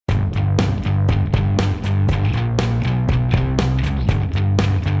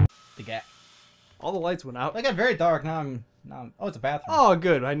All the lights went out. It got very dark. Now I'm. Oh, it's a bathroom. Oh,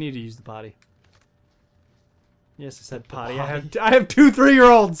 good. I need to use the potty. Yes, I said potty. I have 2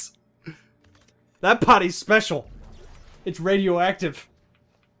 3-year-olds. That potty's special. It's radioactive.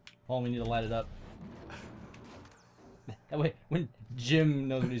 Oh, we need to light it up. That way, when Jim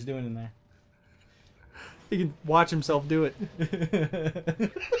knows what he's doing in there. He can watch himself do it.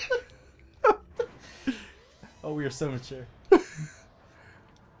 Oh, we are so mature.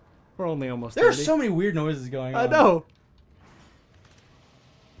 We're only almost There are 30. so many weird noises going on. I know.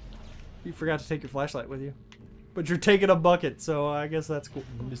 You forgot to take your flashlight with you. But you're taking a bucket, so I guess that's cool.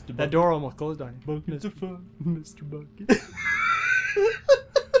 Mr. Bucket. That door almost closed on you. Mr. Fun. Mr. Bucket.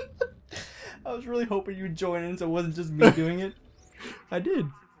 I was really hoping you'd join in so it wasn't just me doing it. I did.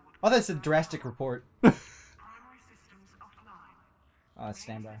 Oh, that's a drastic report. Oh, that's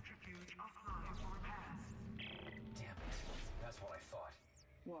standby. Damn it. That's what I thought.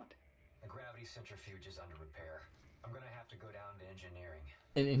 What? The gravity centrifuge is under repair. I'm gonna have to go down to engineering.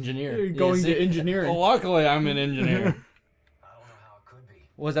 An engineer. You're going to engineering. Well, luckily, I'm an engineer. I don't know how it could be.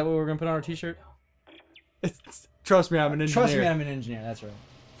 Was that what we were going to put on our t-shirt? No. Trust me, I'm an engineer. Trust me, I'm an engineer. That's right.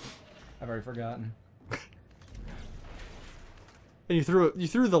 I've already forgotten. And you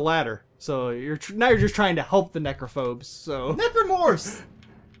threw the ladder, so now you're just trying to help the necrophobes. So Necromorphs!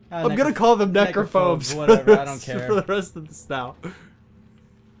 I'm gonna call them necrophobes. Whatever, I don't care. For the rest of this now.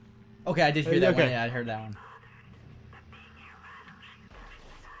 Okay, I did hear that Okay. one. Yeah, I heard that one.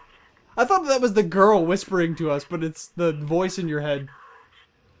 I thought that was the girl whispering to us, but it's the voice in your head.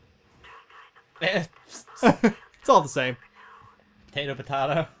 It's all the same. Potato,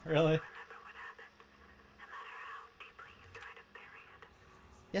 potato. Really?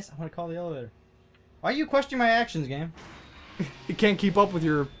 Yes, I want to call the elevator. Why are you questioning my actions, game? You can't keep up with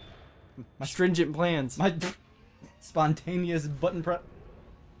your stringent plans. My spontaneous button press.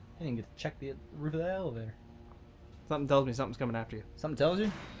 I didn't get to check the roof of the elevator. Something tells me something's coming after you. Something tells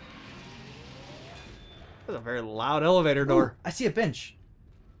you? That's a very loud elevator door. Ooh, I see a bench.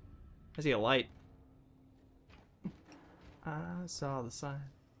 I see a light. I saw the sign.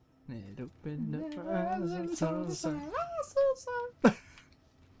 It opened up. I saw the sign.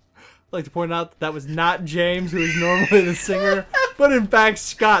 I'd like to point out that was not James, who is normally the singer, but in fact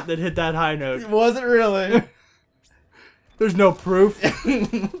Scott that hit that high note. Was it really? There's no proof.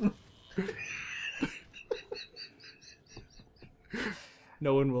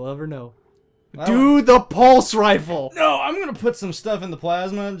 No one will ever know. Do the pulse rifle! No, I'm gonna put some stuff in the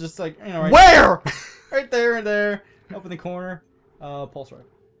plasma, just like, you know, right Where? right there and there, up in the corner. Pulse rifle.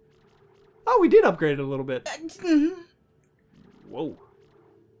 Oh, we did upgrade it a little bit. Whoa.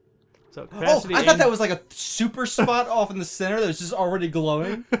 So capacity. Oh, I thought that was like a super spot off in the center that was just already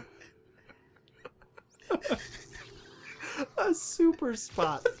glowing. A super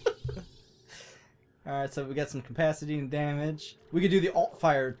spot. Alright, so we got some capacity and damage. We could do the alt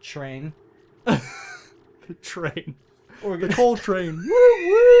fire train. The train. Or we The could... coal train. Woo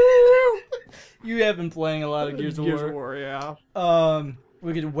woo! You have been playing a lot of Gears of War. Yeah.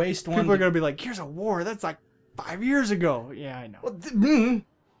 We could waste one. People are gonna be like, Gears of War, that's like 5 years ago. Yeah, I know.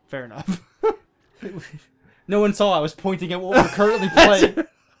 Fair enough. No one saw I was pointing at what we're currently playing.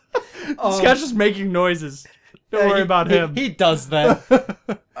 This guy's just making noises. Don't worry about him. He does that.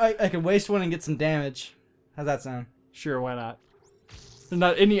 I could waste one and get some damage. How's that sound? Sure, why not? There's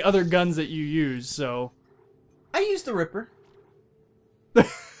not any other guns that you use, so... I used the Ripper. There's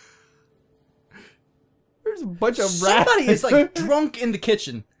a bunch of Somebody is like drunk in the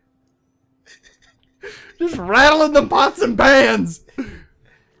kitchen. just rattling the pots and pans.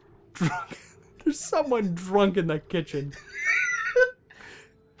 Drunk. There's someone drunk in the kitchen.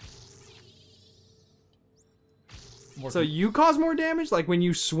 So you cause more damage, like when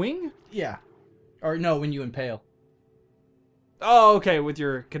you swing? Yeah. Or no, when you impale. Oh, okay, with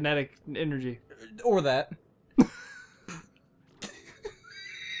your kinetic energy. Or that.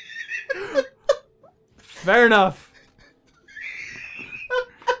 Fair enough.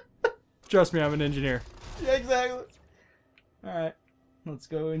 Trust me, I'm an engineer. Yeah, exactly. Alright. Let's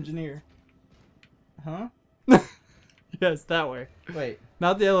go engineer. Huh? Yes, that way. Wait.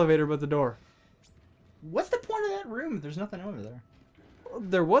 Not the elevator, but the door. What's the point of that room if there's nothing over there?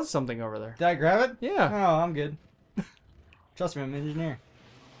 There was something over there. Did I grab it? Yeah. Oh, I'm good. Trust me, I'm an engineer.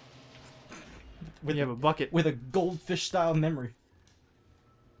 When you have a bucket. With a goldfish style memory.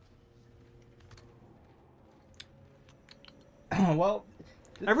 Well,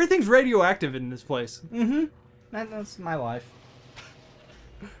 Everything's radioactive in this place. mm-hmm. That's my life.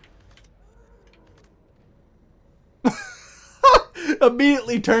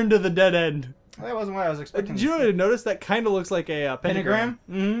 Immediately turned to the dead end. That wasn't what I was expecting. Did you notice that kind of looks like a pentagram?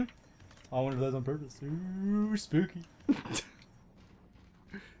 Pentagram? Mm-hmm. I wonder if that's on purpose. Ooh, spooky.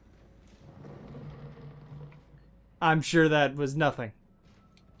 I'm sure that was nothing.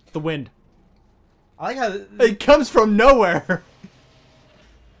 The wind. I like how It comes from nowhere.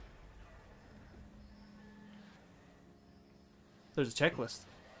 There's a checklist.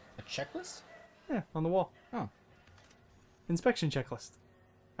 a checklist. Yeah, on the wall. Oh, Inspection checklist.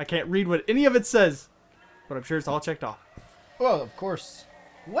 I can't read what any of it says, but I'm sure it's all checked off. well, of course.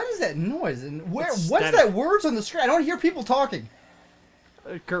 What is that noise? And where? It's What is static. that words on the screen? I don't hear people talking.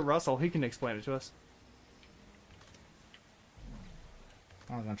 Kurt Russell, he can explain it to us.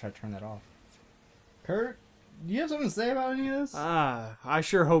 I was gonna try to turn that off. Kurt, do you have something to say about any of this? I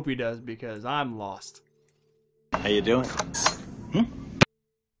sure hope he does because I'm lost. How you doing?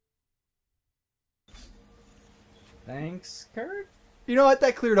 Thanks, Kurt. You know what?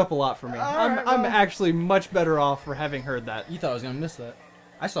 That cleared up a lot for me. I'm Alright, well. actually much better off for having heard that. You thought I was gonna miss that.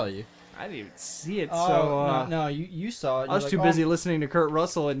 I saw you. I didn't even see it, Oh, so no, you saw it. I was too busy listening to Kurt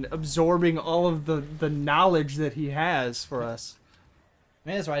Russell and absorbing all of the knowledge that he has for us.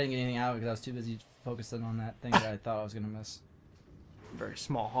 Maybe that's why I didn't get anything out because I was too busy focusing on that thing that I thought I was gonna miss. Very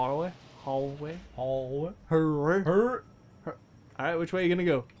small hallway. Hallway. Hurry. Alright, which way are you gonna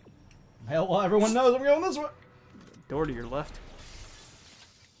go? Hell, well, everyone knows I'm going this way. Door to your left.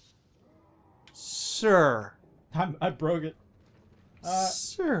 Sir. I broke it.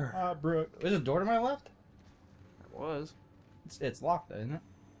 Sir. I broke. Is there a door to my left? It was. It's locked, though, isn't it?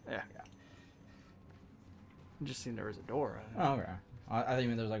 Yeah. I just seen there was a door. Oh, okay. I think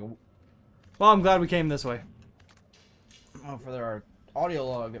there was like a. Well, I'm glad we came this way. Oh, for our audio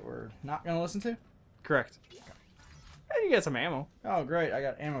log that we're not gonna listen to. Correct. Hey, you got some ammo. Oh, great! I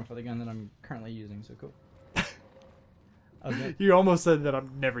got ammo for the gun that I'm currently using. So cool. You almost said that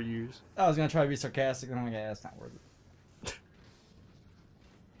I've never used. I was gonna try to be sarcastic, and I'm like, yeah, it's not worth it.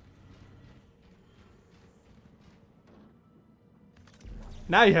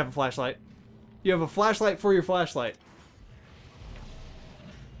 Now you have a flashlight. You have a flashlight for your flashlight.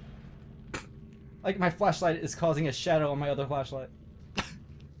 Like my flashlight is causing a shadow on my other flashlight.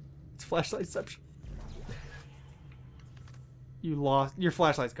 It's flashlightception. You lost. Your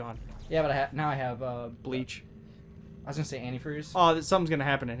flashlight's gone. Yeah, but now I have Bleach. I was gonna say antifreeze. Oh, something's gonna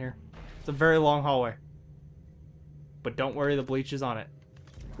happen in here. It's a very long hallway. But don't worry, the bleach is on it.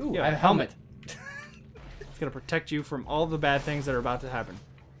 Ooh, Yeah, I have a helmet. It's gonna protect you from all the bad things that are about to happen.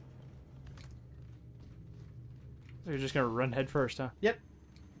 So you're just gonna run head first, huh? Yep.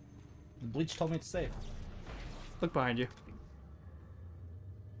 The bleach told me it's safe. Look behind you.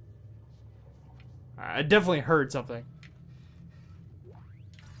 I definitely heard something.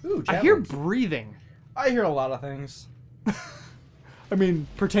 Ooh, I hear javelins. breathing. I hear a lot of things. I mean,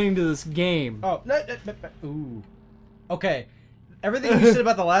 pertaining to this game. Oh, ooh. Okay. Everything you said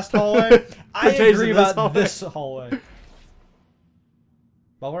about the last hallway, I Pertains to agree this about hallway. this hallway.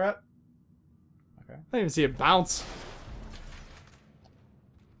 Bubble wrap? Okay. I didn't even see it bounce.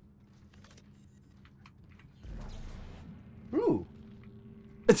 Ooh.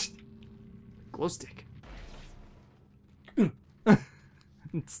 It's glow stick.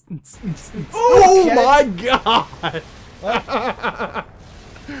 Oh Okay. my god! What?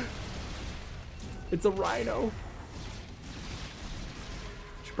 It's a rhino.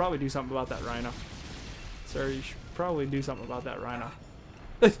 Should probably do something about that rhino. Sir, you should probably do something about that rhino.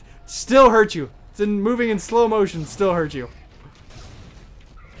 It still hurt you. It's moving in slow motion, still hurt you.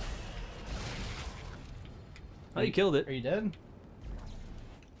 Oh, you killed it. Are you dead?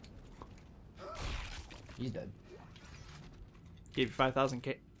 He's dead. Gave you 5,000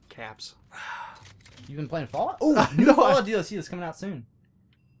 caps. You've been playing Fallout? Oh, new No, Fallout DLC is coming out soon.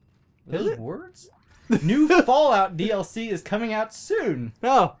 Are Is those it? words? New Fallout DLC is coming out soon.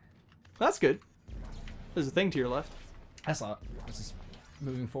 Oh, that's good. There's a thing to your left. I saw it. This is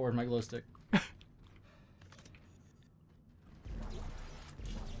moving forward my glow stick. I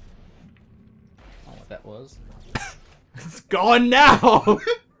don't know what that was. It's gone now!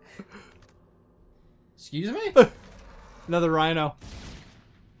 Excuse me? Another rhino.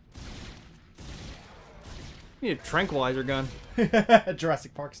 You need a tranquilizer gun.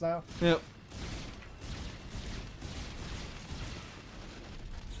 Jurassic Park style. Yep.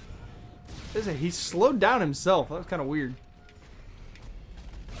 He slowed down himself. That was kind of weird.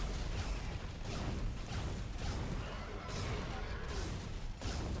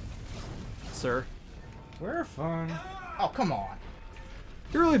 Sir. We're fun. Oh, come on.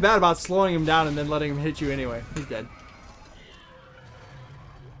 You're really bad about slowing him down and then letting him hit you anyway. He's dead.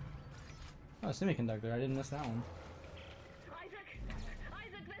 Oh, semiconductor. I didn't miss that one. Isaac,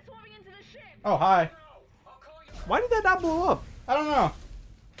 they're swarming into the ship. Oh, hi. Why did that not blow up? I don't know.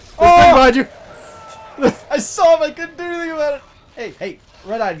 There's a thing behind you. I saw him. I couldn't do anything about it. Hey, hey,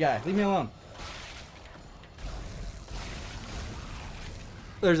 red-eyed guy, leave me alone.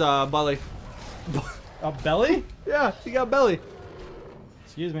 There's a belly. A belly? Yeah, you got belly.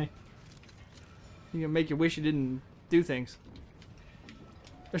 Excuse me. You can make you wish you didn't do things.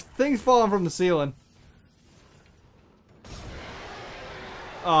 There's things falling from the ceiling.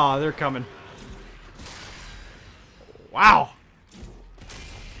 Oh, they're coming. Wow.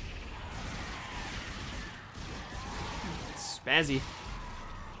 Spazzy.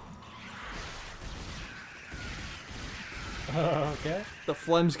 Okay. The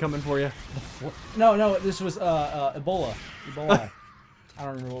phlegm's coming for you. No, no, this was Ebola. Ebola. I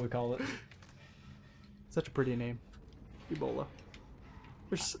don't remember what we called it. Such a pretty name. Ebola.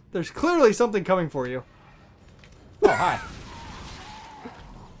 There's clearly something coming for you. Oh, hi.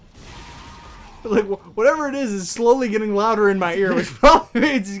 Like, whatever it is slowly getting louder in my ear, which probably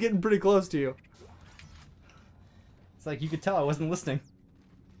means he's getting pretty close to you. It's like you could tell I wasn't listening.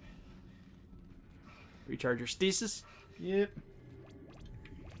 Recharge your stasis. Yep.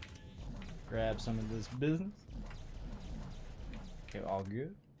 Grab some of this business. Okay, all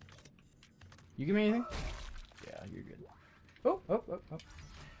good. You give me anything? Yeah, you're good. Oh, oh, oh, oh.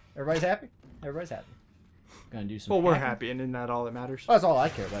 Everybody's happy? Everybody's happy. Gonna do some. Well, we're hacking. happy, and isn't that all that matters? Well, that's all I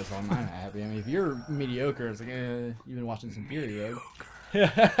care about. That's all I'm happy. I mean, if you're mediocre, it's like, you've been watching some Fury Road.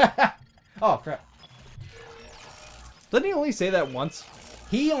 Oh, crap. Didn't he only say that once?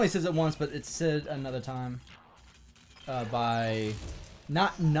 He only says it once, but it's said another time by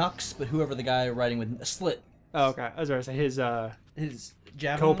not Nux, but whoever the guy writing with Slit. Oh, okay. I was going to say His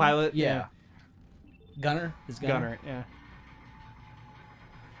Javelin? co-pilot. Yeah. Gunner. His gunner. Yeah.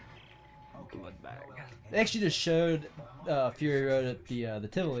 They actually just showed Fury Road at the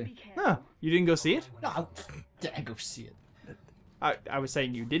Tivoli. Huh. You didn't go see it? No, I go see it. I was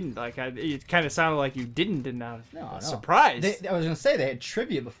saying you didn't. Like, it kind of sounded like you didn't. And I was No. surprised. I was gonna say they had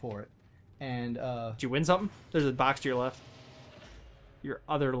trivia before it, and Did you win something? There's a box to your left. Your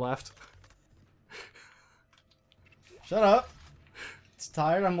other left. shut up. It's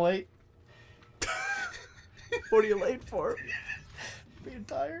tired. I'm late. What are you late for? Being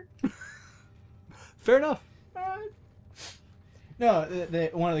tired. Fair enough. No,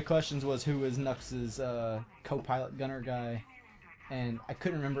 one of the questions was who was Nux's co-pilot gunner guy, and I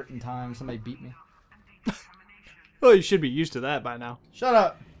couldn't remember it in time. Somebody beat me. Well, you should be used to that by now. Shut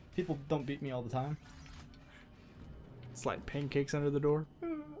up. People don't beat me all the time. Slide pancakes under the door.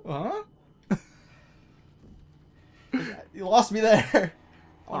 Huh? You lost me there.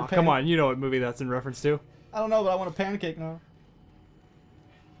 Oh, come on. You know what movie that's in reference to. I don't know, but I want a pancake now.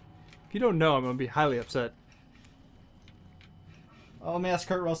 If you don't know, I'm going to be highly upset. Oh, let me ask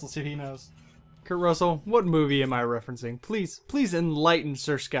Kurt Russell, see if he knows. Kurt Russell, what movie am I referencing? Please enlighten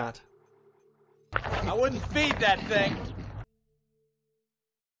Sir Scott. I wouldn't feed that thing.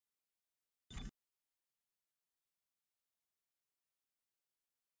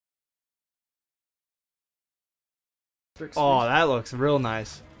 Oh, that looks real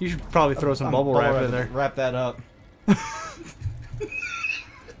nice. You should probably throw some bubble wrap in there. Wrap that up. I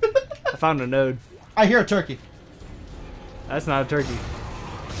found a node. I hear a turkey. That's not a turkey.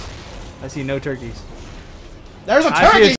 I see no turkeys. There's a I see a turkey!